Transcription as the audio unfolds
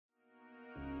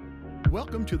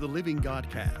Welcome to the Living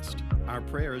Godcast. Our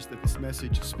prayer is that this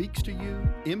message speaks to you,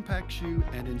 impacts you,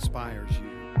 and inspires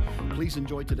you. Please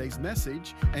enjoy today's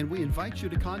message, and we invite you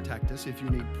to contact us if you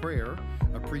need prayer,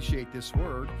 appreciate this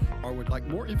word, or would like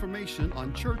more information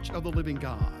on Church of the Living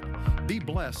God. Be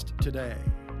blessed today.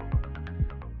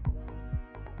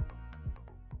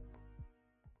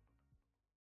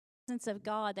 Presence of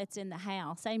God that's in the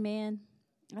house. Amen.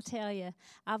 I tell you,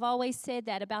 I've always said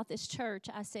that about this church.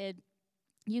 I said,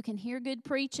 you can hear good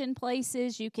preaching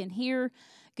places, you can hear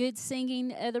good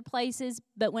singing other places,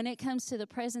 but when it comes to the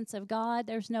presence of God,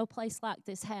 there's no place like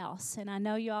this house. And I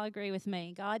know you all agree with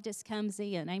me. God just comes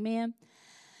in. Amen.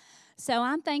 So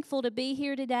I'm thankful to be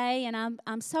here today, and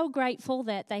I'm so grateful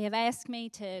that they have asked me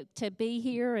to be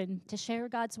here and to share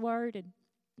God's word. And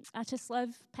I just love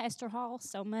Pastor Hall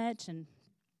so much, and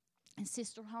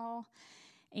Sister Hall,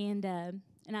 and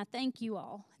I thank you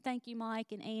all. Thank you,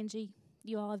 Mike and Angie.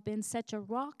 You all have been such a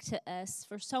rock to us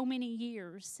for so many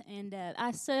years, and I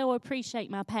so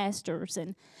appreciate my pastors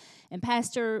and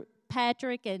Pastor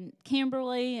Patrick and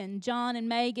Kimberly and John and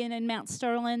Megan and Mount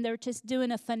Sterling. They're just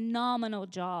doing a phenomenal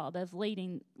job of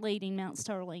leading Mount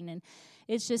Sterling, and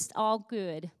it's just all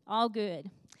good,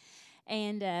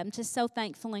 and I'm just so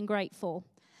thankful and grateful.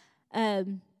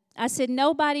 I said,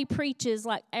 nobody preaches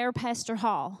like our Pastor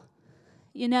Hall.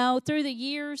 You know, through the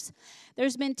years,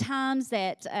 there's been times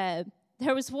that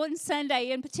there was one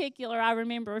Sunday in particular I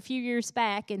remember a few years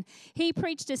back, and he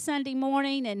preached a Sunday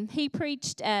morning, and he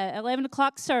preached 11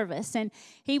 o'clock service, and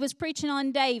he was preaching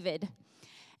on David.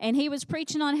 And he was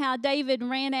preaching on how David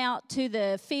ran out to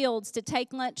the fields to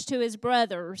take lunch to his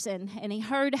brothers, and he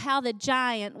heard how the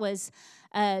giant was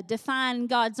defying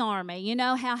God's army. You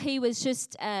know, how he was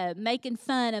just making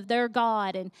fun of their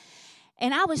God,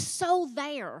 and I was so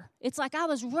there. It's like I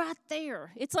was right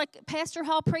there. It's like Pastor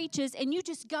Hall preaches, and you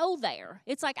just go there.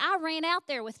 It's like I ran out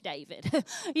there with David.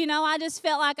 You know, I just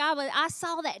felt like I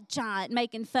saw that giant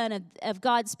making fun of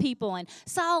God's people, and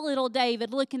saw little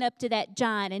David looking up to that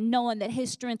giant and knowing that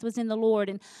his strength was in the Lord.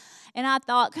 And I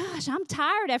thought, gosh, I'm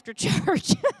tired after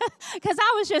church because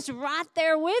I was just right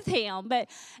there with him.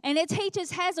 He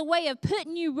just has a way of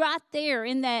putting you right there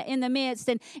in the midst.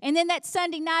 And then that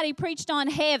Sunday night he preached on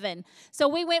heaven. So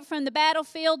we went from the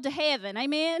battlefield to heaven.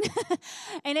 Amen.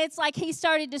 And it's like he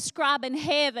started describing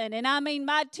heaven. And I mean,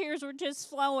 my tears were just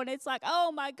flowing. It's like,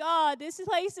 oh my God, this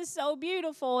place is so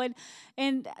beautiful.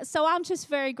 And so I'm just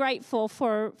very grateful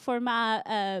for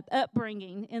my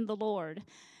upbringing in the Lord.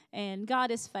 And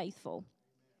God is faithful.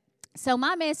 So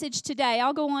my message today,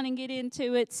 I'll go on and get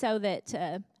into it so that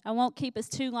I won't keep us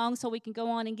too long so we can go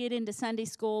on and get into Sunday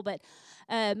school. But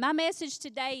my message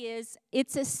today is,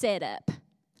 it's a setup.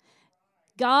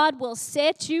 God will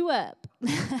set you up.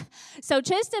 So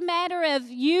just a matter of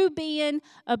you being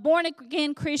a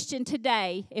born-again Christian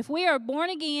today. If we are born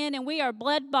again and we are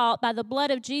blood-bought by the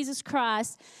blood of Jesus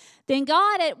Christ, then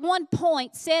God at one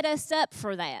point set us up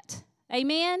for that.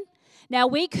 Amen? Now,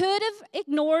 we could have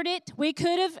ignored it. We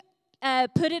could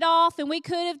have put it off, and we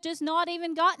could have just not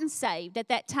even gotten saved at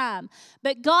that time.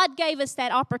 But God gave us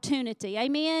that opportunity.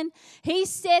 Amen? He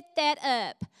set that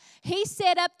up. He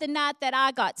set up the night that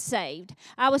I got saved.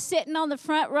 I was sitting on the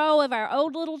front row of our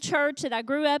old little church that I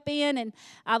grew up in, and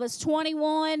I was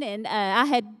 21, and I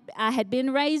had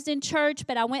been raised in church,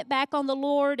 but I went back on the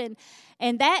Lord,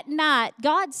 and that night,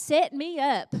 God set me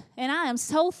up, and I am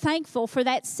so thankful for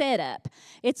that setup.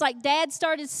 It's like Dad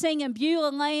started singing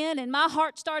Beulah Land, and my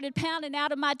heart started pounding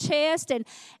out of my chest, and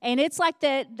it's like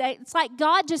it's like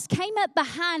God just came up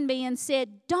behind me and said,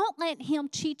 don't let him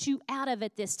cheat you out of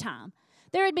it this time.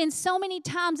 There had been so many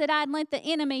times that I'd let the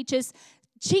enemy just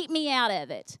cheat me out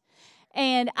of it.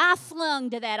 And I flung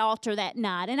to that altar that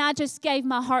night, and I just gave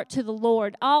my heart to the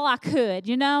Lord all I could,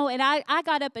 you know, and I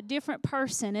got up a different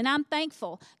person, and I'm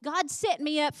thankful. God set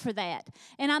me up for that,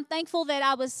 and I'm thankful that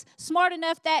I was smart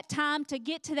enough that time to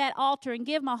get to that altar and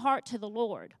give my heart to the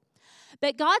Lord.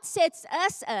 But God sets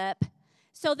us up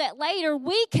so that later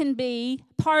we can be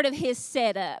part of his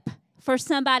setup for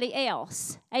somebody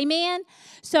else. Amen?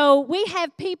 So we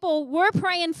have people we're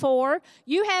praying for.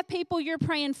 You have people you're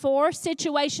praying for,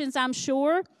 situations I'm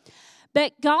sure.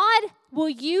 But God will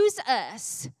use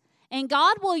us, and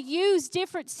God will use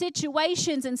different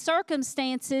situations and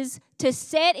circumstances to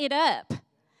set it up.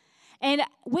 And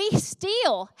we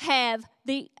still have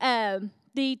the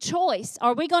choice.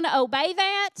 Are we going to obey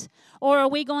that? Or are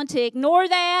we going to ignore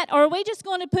that? Or are we just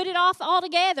going to put it off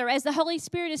altogether as the Holy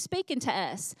Spirit is speaking to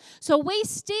us? So we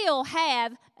still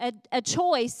have a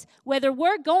choice whether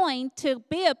we're going to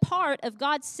be a part of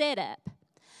God's setup.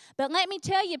 But let me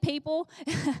tell you, people,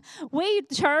 we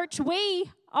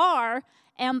are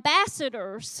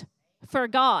ambassadors for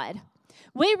God.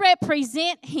 We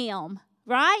represent Him,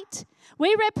 right?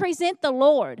 We represent the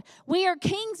Lord. We are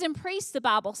kings and priests, the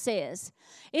Bible says.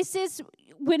 It says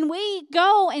when we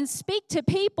go and speak to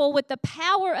people with the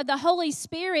power of the Holy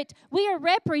Spirit, we are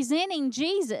representing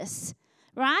Jesus,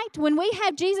 right? When we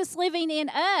have Jesus living in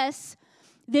us,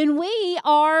 then we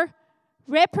are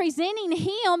representing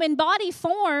Him in body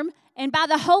form, and by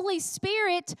the Holy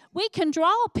Spirit, we can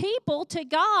draw people to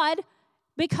God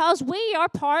because we are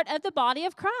part of the body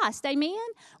of Christ. Amen?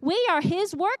 We are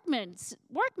His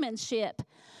workmanship.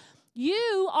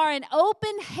 You are an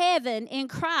open heaven in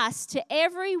Christ to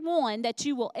everyone that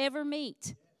you will ever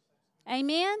meet.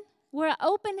 Amen? We're an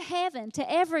open heaven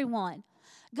to everyone.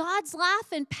 God's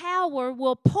life and power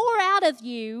will pour out of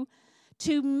you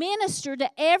to minister to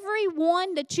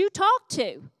everyone that you talk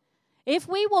to, if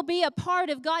we will be a part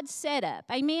of God's setup.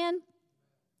 Amen?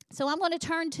 So I'm going to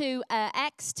turn to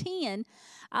Acts 10.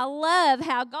 I love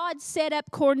how God set up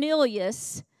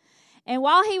Cornelius. And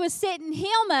while he was setting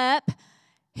him up,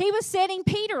 he was setting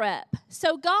Peter up.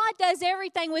 So God does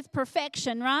everything with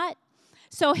perfection, right?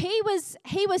 So he was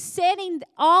setting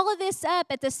all of this up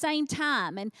at the same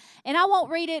time. And I won't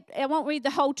read it. I won't read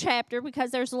the whole chapter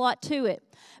because there's a lot to it.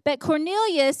 But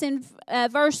Cornelius in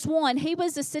verse 1, he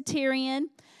was a Syrian.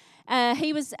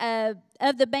 He was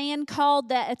of the band called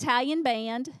the Italian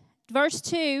Band. Verse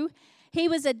 2, he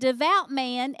was a devout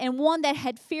man and one that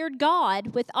had feared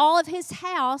God with all of his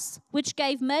house, which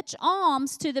gave much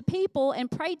alms to the people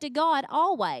and prayed to God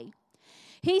always.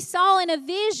 He saw in a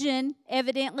vision,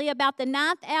 evidently, about the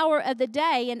 9th hour of the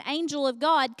day, an angel of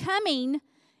God coming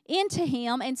into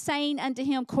him and saying unto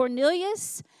him,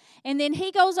 Cornelius. And then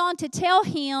he goes on to tell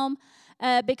him,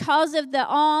 because of the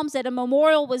alms, that a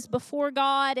memorial was before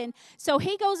God. And so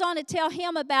he goes on to tell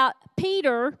him about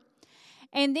Peter.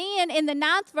 And then in the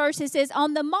 9th verse, it says,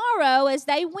 on the morrow as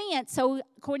they went, so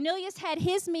Cornelius had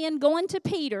his men going to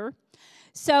Peter.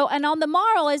 And on the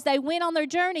morrow as they went on their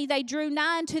journey, they drew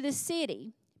nigh unto the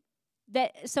city.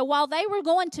 So while they were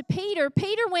going to Peter,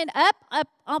 Peter went up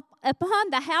upon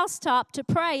the housetop to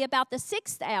pray about the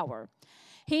 6th hour.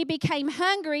 He became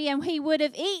hungry and he would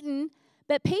have eaten,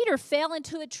 but Peter fell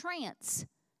into a trance.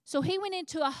 So he went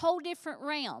into a whole different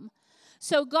realm.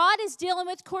 So God is dealing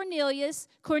with Cornelius.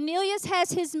 Cornelius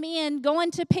has his men going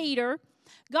to Peter.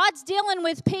 God's dealing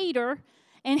with Peter,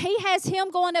 and he has him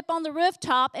going up on the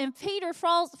rooftop, and Peter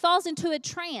falls into a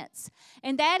trance.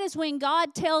 And that is when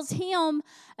God tells him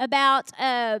about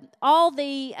all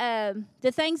the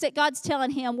things that God's telling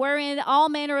him, wherein all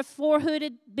manner of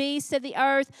four-footed beasts of the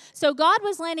earth. So God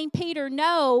was letting Peter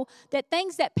know that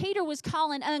things that Peter was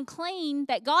calling unclean,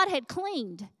 that God had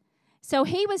cleaned. So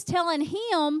he was telling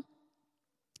him,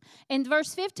 and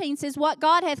verse 15 says, what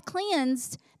God hath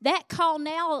cleansed, that call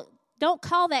now, don't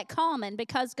call that common,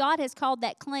 because God has called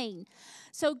that clean.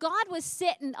 So God was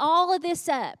setting all of this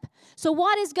up. So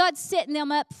what is God setting them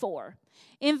up for?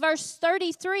 In verse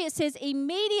 33, it says,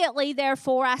 immediately,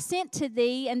 therefore, I sent to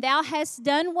thee, and thou hast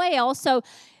done well. So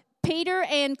Peter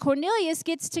and Cornelius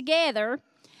gets together,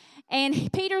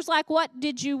 and Peter's like, what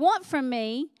did you want from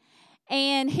me?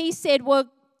 And he said,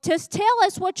 well, just tell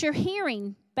us what you're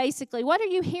hearing. Basically, what are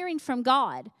you hearing from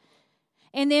God?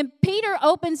 And then Peter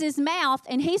opens his mouth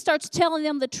and he starts telling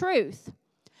them the truth.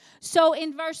 So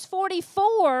in verse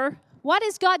 44, what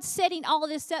is God setting all of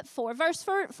this up for? Verse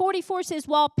 44 says,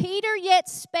 while Peter yet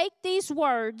spake these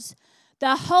words,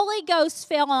 the Holy Ghost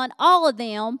fell on all of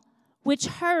them which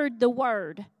heard the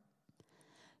word.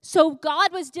 So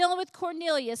God was dealing with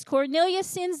Cornelius. Cornelius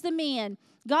sends the men.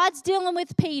 God's dealing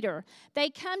with Peter.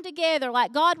 They come together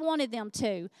like God wanted them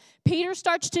to. Peter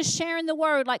starts to share in the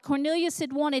word like Cornelius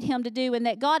had wanted him to do, and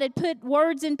that God had put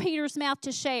words in Peter's mouth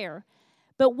to share.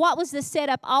 But what was the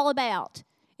setup all about?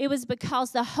 It was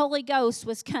because the Holy Ghost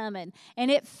was coming,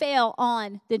 and it fell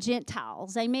on the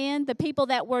Gentiles. Amen? The people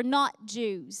that were not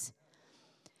Jews.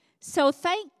 So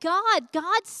thank God,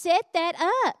 God set that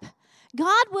up.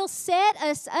 God will set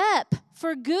us up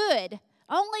for good.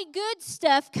 Only good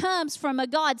stuff comes from a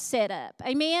God setup.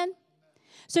 Amen?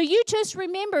 So you just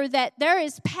remember that there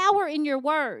is power in your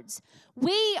words.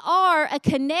 We are a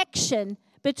connection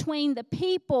between the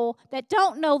people that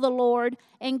don't know the Lord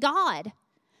and God.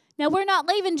 Now, we're not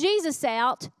leaving Jesus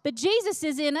out, but Jesus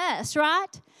is in us,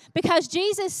 right? Because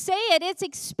Jesus said it's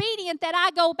expedient that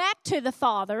I go back to the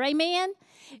Father. Amen?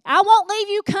 I won't leave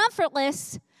you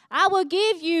comfortless. I will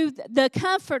give you the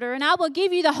Comforter, and I will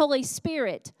give you the Holy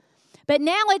Spirit. But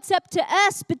now it's up to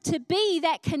us to be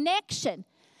that connection.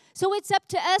 So it's up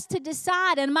to us to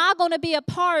decide, am I going to be a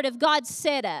part of God's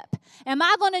setup? Am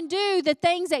I going to do the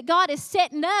things that God is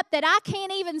setting up that I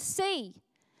can't even see?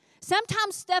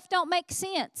 Sometimes stuff don't make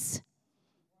sense.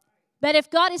 But if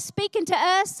God is speaking to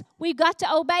us, we've got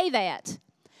to obey that,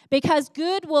 because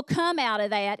good will come out of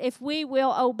that if we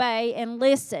will obey and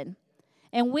listen.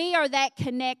 And we are that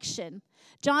connection.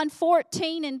 John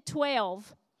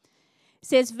 14:12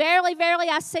 says, Verily, verily,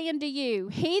 I say unto you,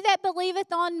 he that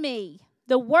believeth on me,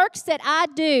 the works that I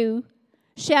do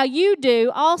shall you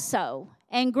do also.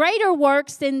 And greater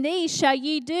works than these shall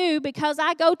ye do, because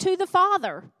I go to the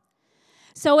Father.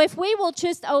 So if we will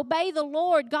just obey the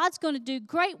Lord, God's going to do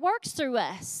great works through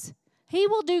us. He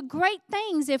will do great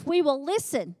things if we will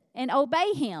listen and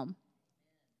obey Him.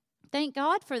 Thank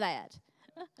God for that.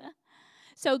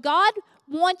 So God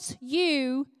wants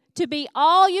you to be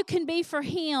all you can be for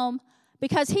Him,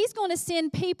 because He's going to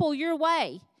send people your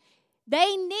way.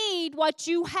 They need what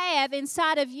you have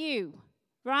inside of you,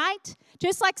 right?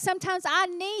 Just like sometimes I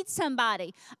need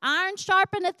somebody. Iron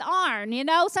sharpeneth iron,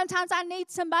 Sometimes I need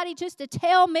somebody just to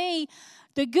tell me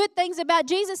the good things about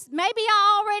Jesus. Maybe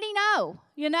I already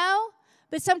know,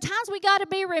 But sometimes we got to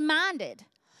be reminded.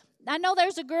 I know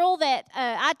there's a girl that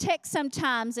I text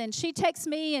sometimes, and she texts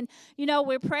me, and,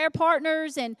 we're prayer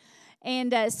partners, and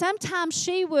sometimes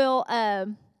she will,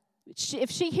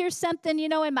 if she hears something,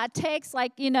 in my text,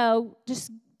 like,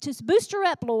 just boost her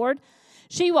up, Lord,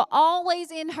 she will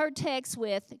always end her text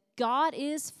with, God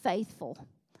is faithful.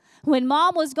 When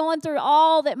Mom was going through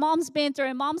all that Mom's been through,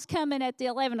 and Mom's coming at the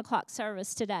 11 o'clock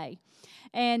service today,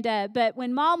 and but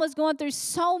when Mom was going through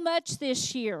so much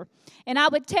this year, and I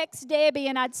would text Debbie,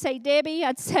 and I'd say,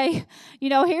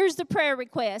 here's the prayer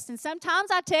request. And sometimes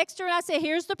I text her, and I say,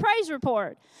 here's the praise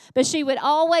report. But she would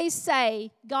always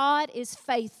say, God is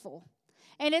faithful.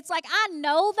 And it's like, I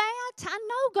know that. I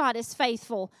know God is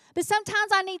faithful. But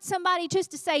sometimes I need somebody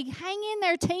just to say, hang in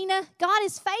there, Tina. God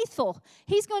is faithful.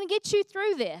 He's going to get you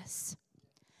through this.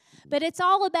 But it's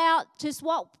all about just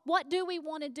what do we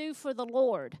want to do for the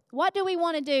Lord? What do we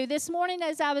want to do? This morning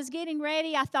as I was getting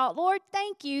ready, I thought, Lord,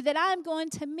 thank you that I'm going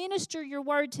to minister your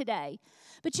word today.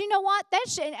 But you know what?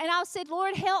 And I said,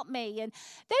 Lord, help me. And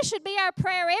that should be our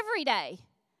prayer every day,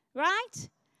 right?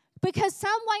 Because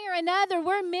some way or another,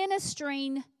 we're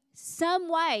ministering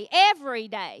some way every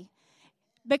day.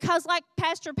 Because like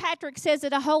Pastor Patrick says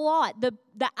it a whole lot,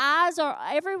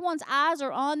 everyone's eyes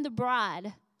are on the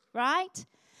bride, right?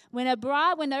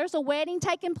 When there's a wedding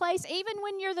taking place, even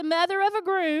when you're the mother of a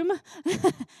groom,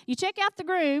 you check out the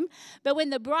groom, but when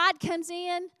the bride comes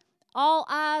in, all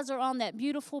eyes are on that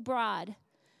beautiful bride.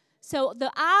 So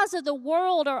the eyes of the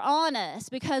world are on us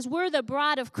because we're the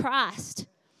bride of Christ.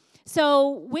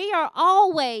 So we are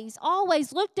always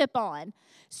looked upon.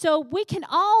 So we've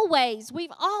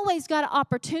always got an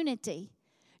opportunity.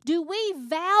 Do we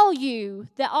value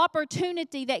the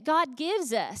opportunity that God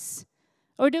gives us?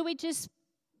 Or do we just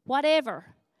whatever?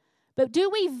 But do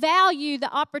we value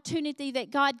the opportunity that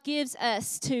God gives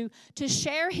us to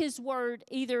share His word,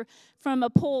 either from a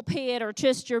pulpit or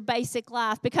just your basic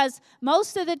life? Because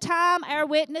most of the time, our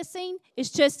witnessing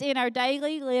is just in our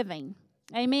daily living.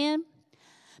 Amen?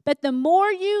 But the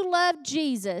more you love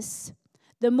Jesus,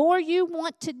 the more you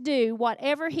want to do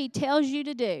whatever He tells you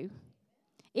to do,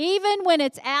 even when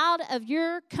it's out of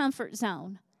your comfort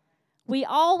zone. We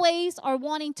always are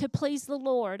wanting to please the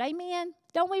Lord. Amen?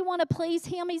 Don't we want to please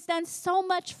Him? He's done so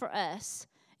much for us,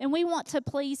 and we want to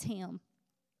please Him.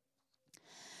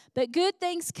 But good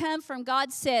things come from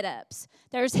God's setups.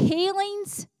 There's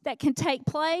healings that can take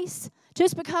place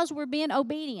just because we're being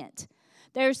obedient.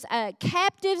 There's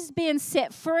captives being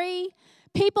set free,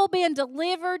 people being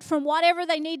delivered from whatever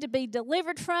they need to be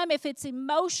delivered from, if it's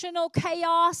emotional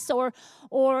chaos or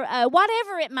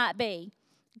whatever it might be.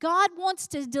 God wants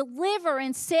to deliver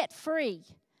and set free,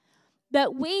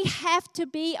 but we have to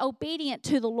be obedient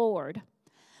to the Lord.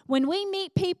 When we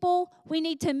meet people, we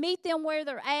need to meet them where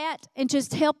they're at and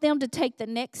just help them to take the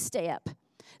next step.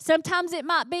 Sometimes it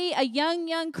might be a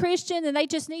young Christian and they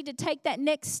just need to take that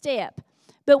next step.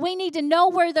 But we need to know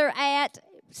where they're at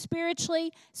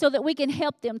spiritually so that we can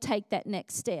help them take that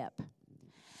next step.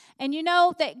 And you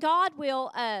know that God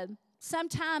will,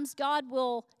 sometimes God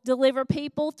will deliver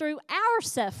people through our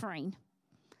suffering.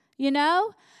 You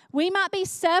know, we might be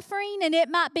suffering and it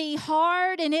might be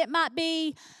hard and it might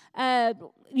be,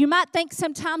 you might think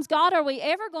sometimes, God, are we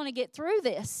ever going to get through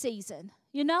this season?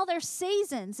 You know, there's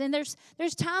seasons and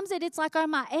there's times that it's like,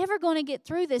 am I ever going to get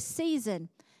through this season?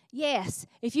 Yes,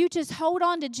 if you just hold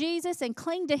on to Jesus and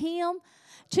cling to Him,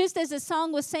 just as the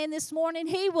song was saying this morning,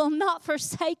 He will not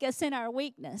forsake us in our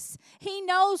weakness. He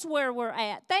knows where we're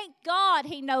at. Thank God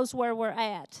He knows where we're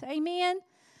at. Amen?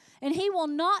 And He will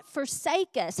not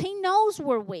forsake us. He knows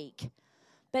we're weak.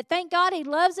 But thank God He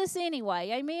loves us anyway.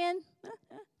 Amen?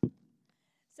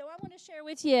 So I want to share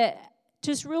with you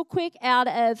just real quick out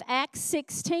of Acts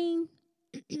 16.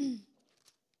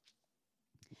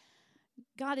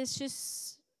 God is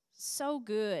just so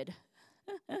good.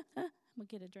 I'm going to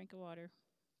get a drink of water.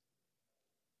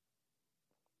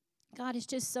 God is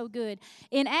just so good.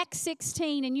 In Acts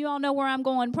 16, and you all know where I'm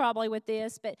going probably with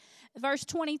this, but verse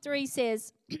 23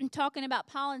 says, talking about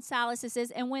Paul and Silas, it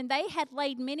says, "And when they had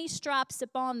laid many stripes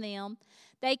upon them,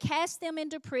 they cast them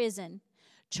into prison,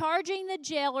 charging the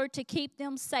jailer to keep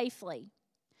them safely.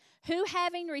 Who,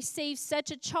 having received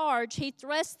such a charge, he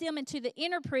thrust them into the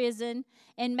inner prison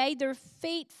and made their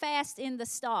feet fast in the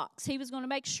stocks." He was going to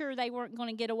make sure they weren't going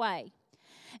to get away.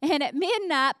 "And at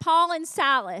midnight, Paul and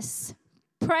Silas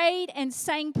prayed and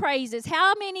sang praises."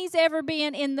 How many's ever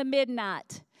been in the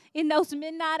midnight? In those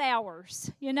midnight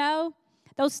hours, you know?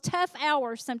 Those tough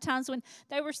hours sometimes when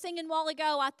they were singing a while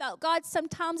ago, I thought, God,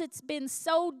 sometimes it's been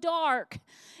so dark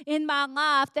in my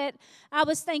life that I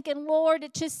was thinking, Lord,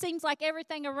 it just seems like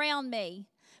everything around me.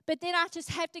 But then I just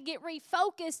have to get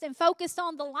refocused and focused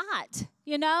on the light,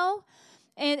 you know?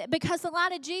 And because the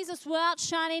light of Jesus will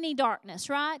outshine any darkness,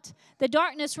 right? The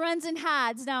darkness runs and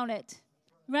hides, don't it?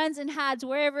 Runs and hides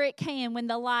wherever it can when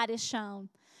the light is shown.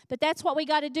 But that's what we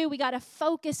got to do. We got to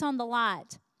focus on the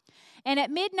light. "And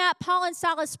at midnight, Paul and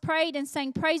Silas prayed and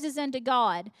sang praises unto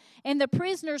God, and the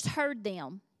prisoners heard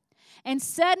them. And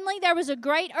suddenly there was a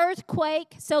great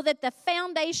earthquake, so that the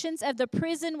foundations of the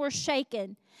prison were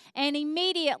shaken. And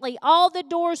immediately all the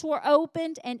doors were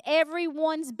opened, and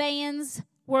everyone's bands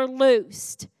were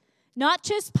loosed." Not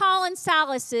just Paul and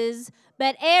Silas's,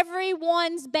 but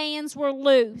everyone's bands were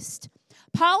loosed.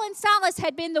 Paul and Silas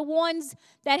had been the ones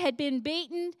that had been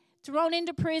beaten, thrown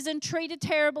into prison, treated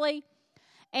terribly.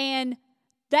 And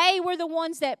they were the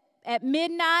ones that at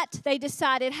midnight they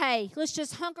decided, hey, let's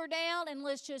just hunker down and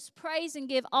let's just praise and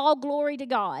give all glory to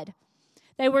God.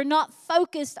 They were not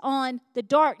focused on the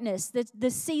darkness,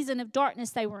 the season of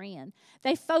darkness they were in.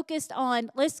 They focused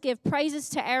on, let's give praises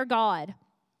to our God.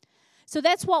 So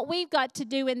that's what we've got to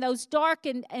do in those dark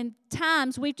and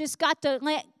times. We've just got to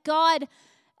let God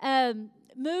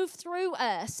move through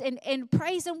us. And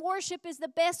praise and worship is the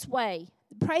best way.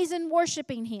 Praise and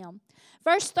worshiping Him.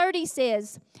 Verse 30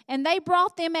 says, "And they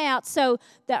brought them out." So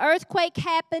the earthquake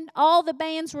happened. All the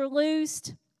bands were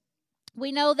loosed.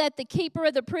 We know that the keeper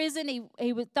of the prison,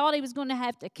 he thought he was going to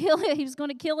have to kill it. He was going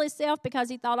to kill himself because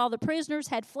he thought all the prisoners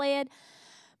had fled.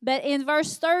 But in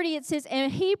verse 30 it says,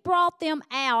 "And he brought them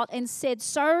out and said,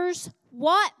 Sirs,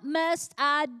 what must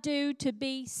I do to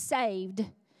be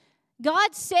saved?"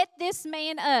 God set this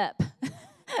man up.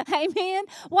 Amen.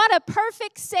 What a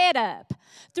perfect setup.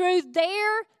 Through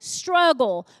their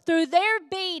struggle, through their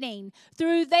beating,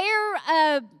 through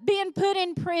their being put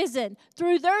in prison,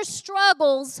 through their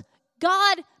struggles,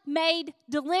 God made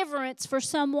deliverance for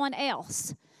someone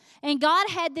else. And God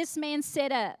had this man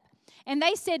set up. And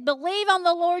they said, "Believe on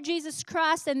the Lord Jesus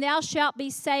Christ, and thou shalt be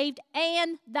saved,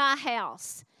 and thy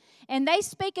house." And they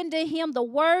spake unto him the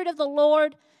word of the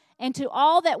Lord, and to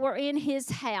all that were in his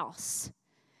house.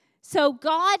 So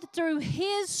God, through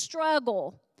his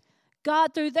struggle,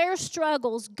 God, through their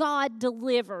struggles, God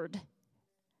delivered.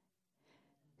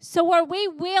 So are we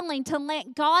willing to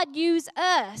let God use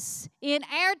us in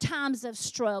our times of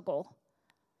struggle?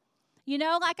 You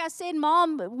know, like I said,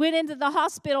 Mom went into the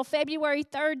hospital February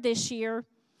 3rd this year,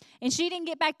 and she didn't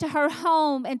get back to her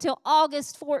home until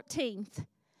August 14th.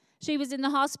 She was in the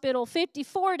hospital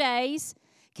 54 days,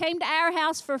 came to our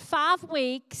house for 5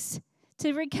 weeks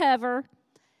to recover,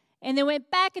 and then went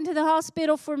back into the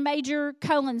hospital for major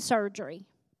colon surgery.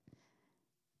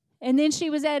 And then she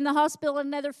was in the hospital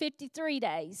another 53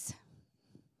 days.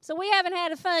 So we haven't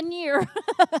had a fun year.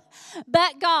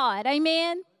 But God,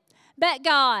 amen? But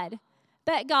God.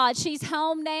 But God. She's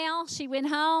home now. She went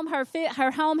home.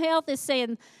 Her home health is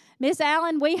saying, "Miss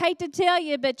Allen, we hate to tell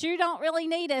you, but you don't really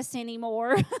need us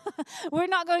anymore. We're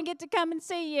not going to get to come and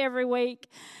see you every week."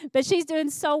 But she's doing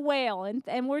so well,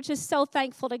 and we're just so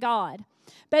thankful to God.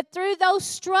 But through those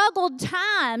struggled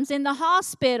times in the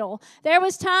hospital, there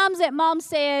was times that Mom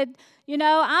said, you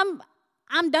know,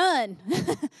 I'm done.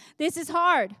 This is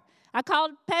hard. I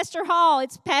called Pastor Hall.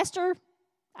 It's, "Pastor,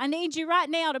 I need you right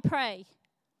now to pray."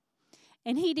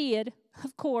 And he did,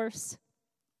 of course.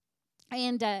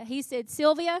 And he said,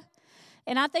 "Sylvia,"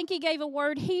 and I think he gave a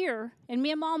word here, and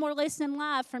me and Mom were listening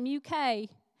live from UK.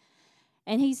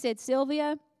 And he said,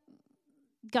 "Sylvia,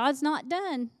 God's not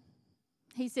done."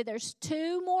 He said, "There's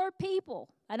 2 more people.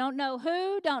 I don't know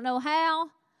who, don't know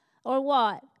how or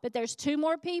what, but there's 2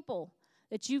 more people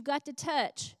that you've got to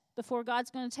touch before God's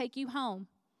going to take you home."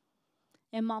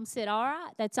 And Mom said, "All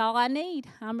right, that's all I need.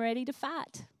 I'm ready to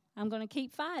fight. I'm going to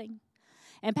keep fighting."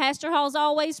 And Pastor Hall's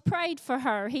always prayed for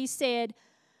her. He said,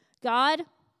 God,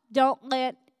 don't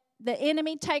let the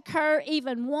enemy take her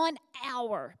even 1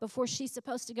 hour before she's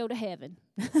supposed to go to heaven.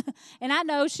 And I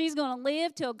know she's going to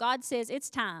live till God says it's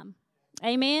time.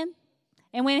 Amen?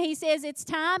 And when he says it's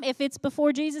time, if it's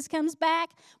before Jesus comes back,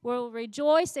 we'll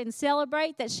rejoice and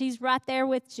celebrate that she's right there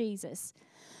with Jesus.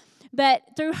 But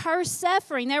through her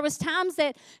suffering, there was times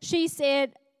that she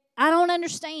said, I don't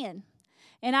understand.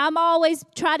 And I'm always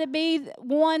try to be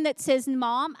one that says,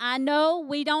 Mom, I know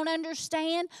we don't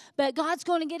understand, but God's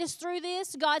going to get us through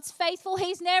this. God's faithful.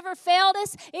 He's never failed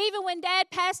us. Even when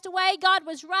Dad passed away, God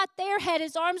was right there, had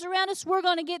his arms around us. We're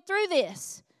going to get through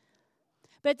this.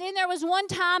 But then there was one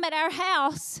time at our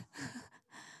house,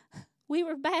 we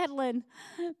were battling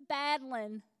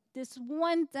this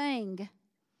one thing.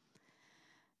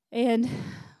 And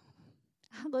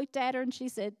I looked at her and she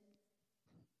said,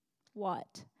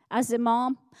 what? I said,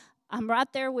 Mom, I'm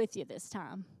right there with you this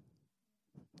time.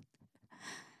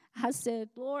 I said,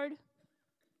 Lord,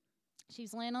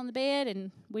 she's laying on the bed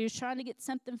and we were trying to get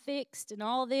something fixed and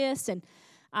all this. And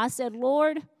I said,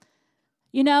 Lord,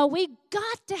 you know, we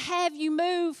got to have you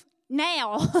move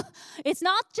now. It's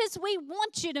not just we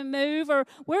want you to move or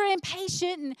we're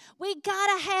impatient, and we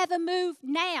got to have a move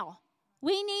now.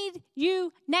 We need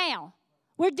you now.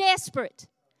 We're desperate.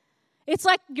 It's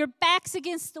like your back's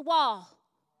against the wall.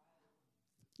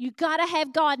 You got to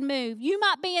have God move. You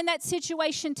might be in that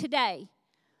situation today.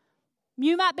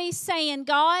 You might be saying,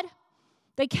 God,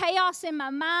 the chaos in my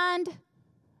mind,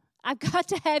 I've got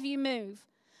to have you move.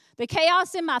 The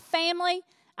chaos in my family,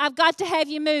 I've got to have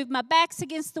you move. My back's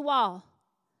against the wall.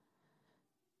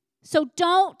 So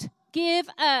don't give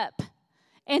up.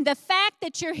 And the fact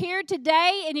that you're here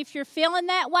today, and if you're feeling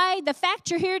that way, the fact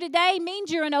you're here today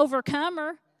means you're an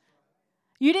overcomer.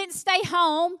 You didn't stay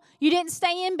home. You didn't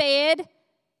stay in bed.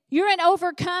 You're an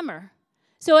overcomer.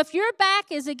 So if your back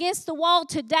is against the wall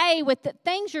today with the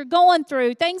things you're going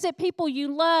through, things that people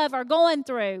you love are going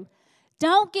through,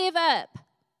 don't give up.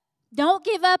 Don't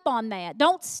give up on that.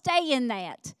 Don't stay in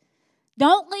that.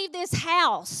 Don't leave this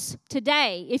house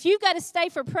today. If you've got to stay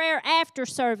for prayer after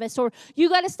service, or you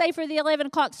got to stay for the 11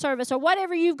 o'clock service, or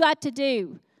whatever you've got to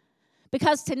do,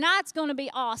 because tonight's going to be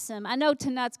awesome. I know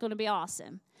tonight's going to be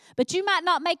awesome. But you might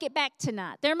not make it back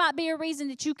tonight. There might be a reason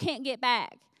that you can't get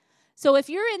back. So if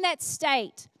you're in that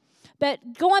state,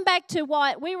 but going back to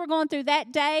what we were going through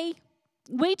that day,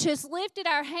 we just lifted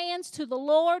our hands to the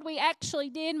Lord. We actually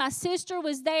did. My sister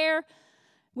was there.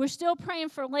 We're still praying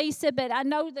for Lisa, but I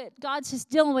know that God's just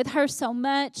dealing with her so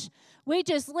much. We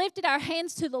just lifted our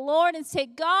hands to the Lord and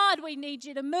said, God, we need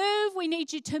you to move. We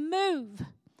need you to move.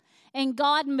 And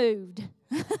God moved.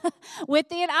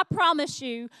 I promise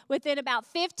you, within about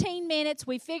 15 minutes,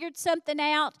 we figured something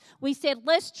out. We said,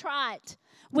 let's try it.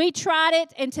 We tried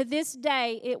it, and to this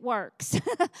day, it works.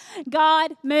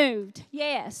 God moved,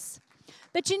 yes.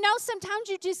 But you know, sometimes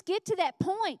you just get to that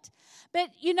point. But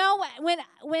you know,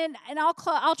 and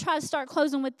I'll try to start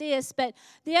closing with this. But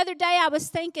the other day, I was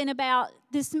thinking about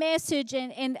this message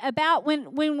and about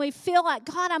when we feel like,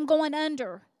 God, I'm going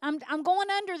under. I'm going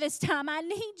under this time. I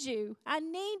need you. I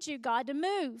need you, God, to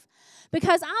move,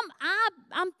 because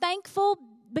I'm thankful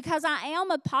because I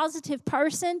am a positive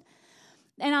person.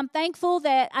 And I'm thankful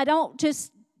that I don't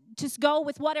just go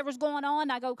with whatever's going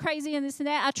on. I go crazy and this and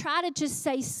that. I try to just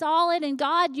stay solid. And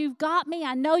God, you've got me.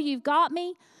 I know you've got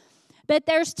me. But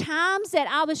there's times that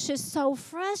I was just so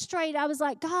frustrated. I was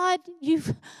like, God,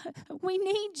 we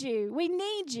need you. We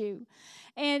need you.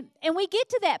 And we get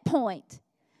to that point.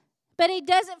 But he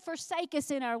doesn't forsake us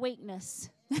in our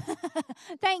weakness.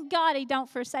 Thank God he don't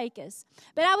forsake us.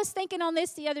 But I was thinking on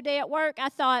this the other day at work. I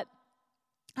thought,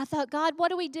 God, what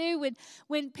do we do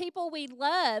when people we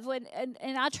love?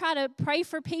 And I try to pray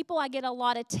for people. I get a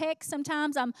lot of texts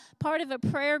sometimes. I'm part of a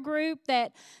prayer group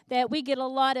that we get a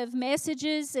lot of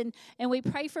messages, and we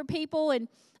pray for people. And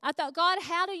I thought, God,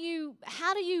 how do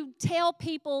you tell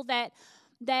people that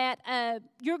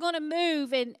you're going to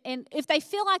move, and if they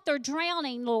feel like they're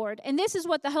drowning, Lord? And this is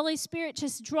what the Holy Spirit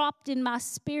just dropped in my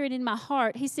spirit, in my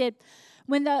heart. He said,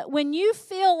 when you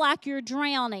feel like you're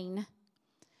drowning,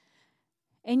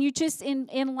 and you just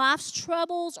in life's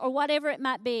troubles or whatever it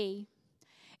might be,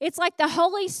 it's like the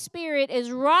Holy Spirit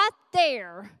is right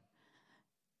there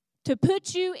to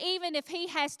put you, even if he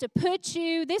has to put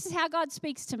you. This is how God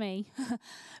speaks to me.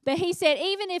 But he said,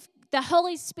 even if the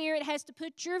Holy Spirit has to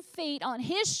put your feet on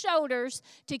his shoulders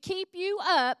to keep you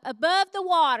up above the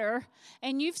water.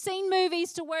 And you've seen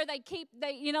movies to where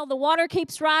the water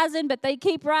keeps rising, but they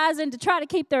keep rising to try to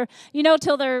keep their,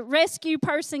 till their rescue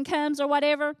person comes or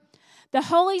whatever. The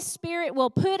Holy Spirit will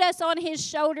put us on his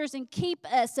shoulders and keep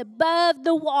us above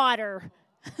the water.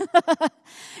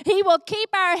 He will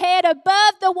keep our head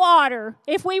above the water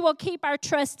if we will keep our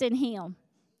trust in Him.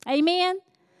 Amen?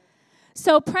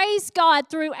 So praise God,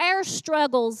 through our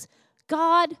struggles,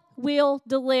 God will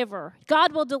deliver.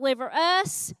 God will deliver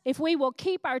us if we will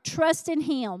keep our trust in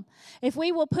Him. If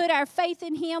we will put our faith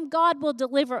in Him, God will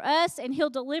deliver us, and He'll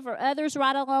deliver others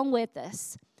right along with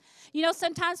us. You know,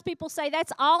 sometimes people say,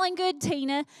 that's all in good,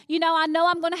 Tina. You know, I know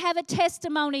I'm going to have a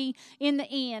testimony in the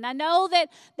end. I know that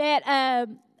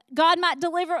God might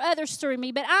deliver others through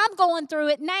me, but I'm going through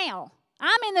it now.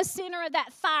 I'm in the center of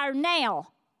that fire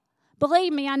now.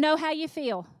 Believe me, I know how you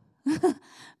feel.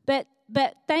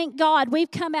 But thank God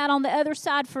we've come out on the other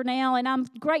side for now, and I'm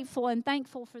grateful and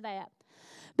thankful for that.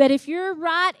 But if you're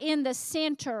right in the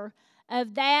center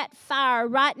of that fire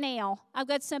right now, I've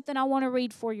got something I want to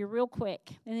read for you real quick,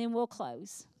 and then we'll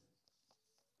close.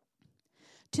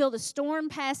 Till the storm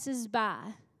passes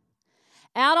by.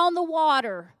 Out on the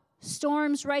water,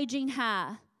 storms raging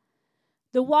high.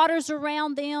 The waters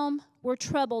around them were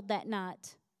troubled that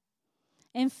night.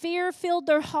 And fear filled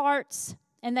their hearts,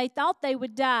 and they thought they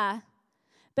would die.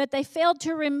 But they failed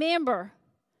to remember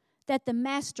that the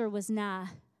Master was nigh.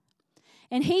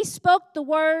 And He spoke the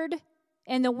word,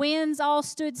 and the winds all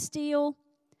stood still.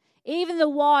 Even the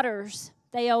waters,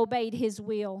 they obeyed His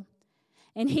will.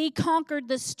 And He conquered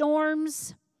the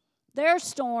storms, their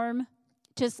storm,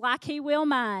 just like He will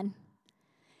mine.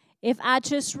 If I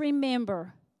just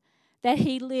remember that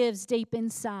He lives deep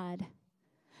inside.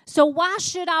 So why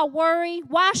should I worry?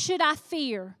 Why should I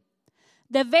fear?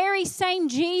 The very same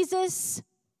Jesus,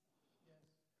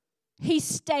 He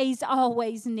stays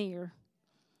always near.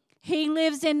 He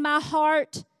lives in my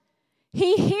heart.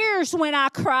 He hears when I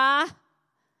cry.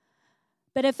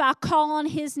 But if I call on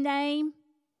His name,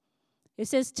 it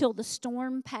says, till the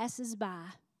storm passes by.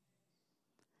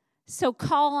 So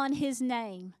call on His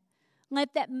name.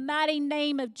 Let that mighty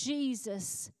name of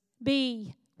Jesus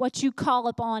be what you call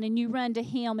upon, and you run to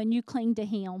Him and you cling to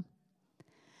Him.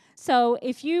 So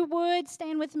if you would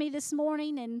stand with me this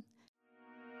morning. And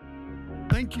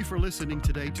thank you for listening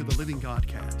today to the Living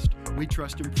Godcast. We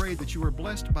trust and pray that you are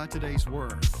blessed by today's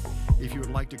word. If you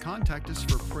would like to contact us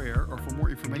for prayer or for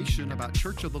more information about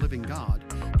Church of the Living God,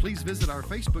 please visit our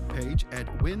Facebook page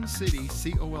at Win City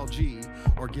COLG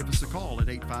or give us a call at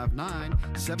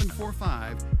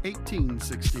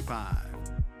 859-745-1865.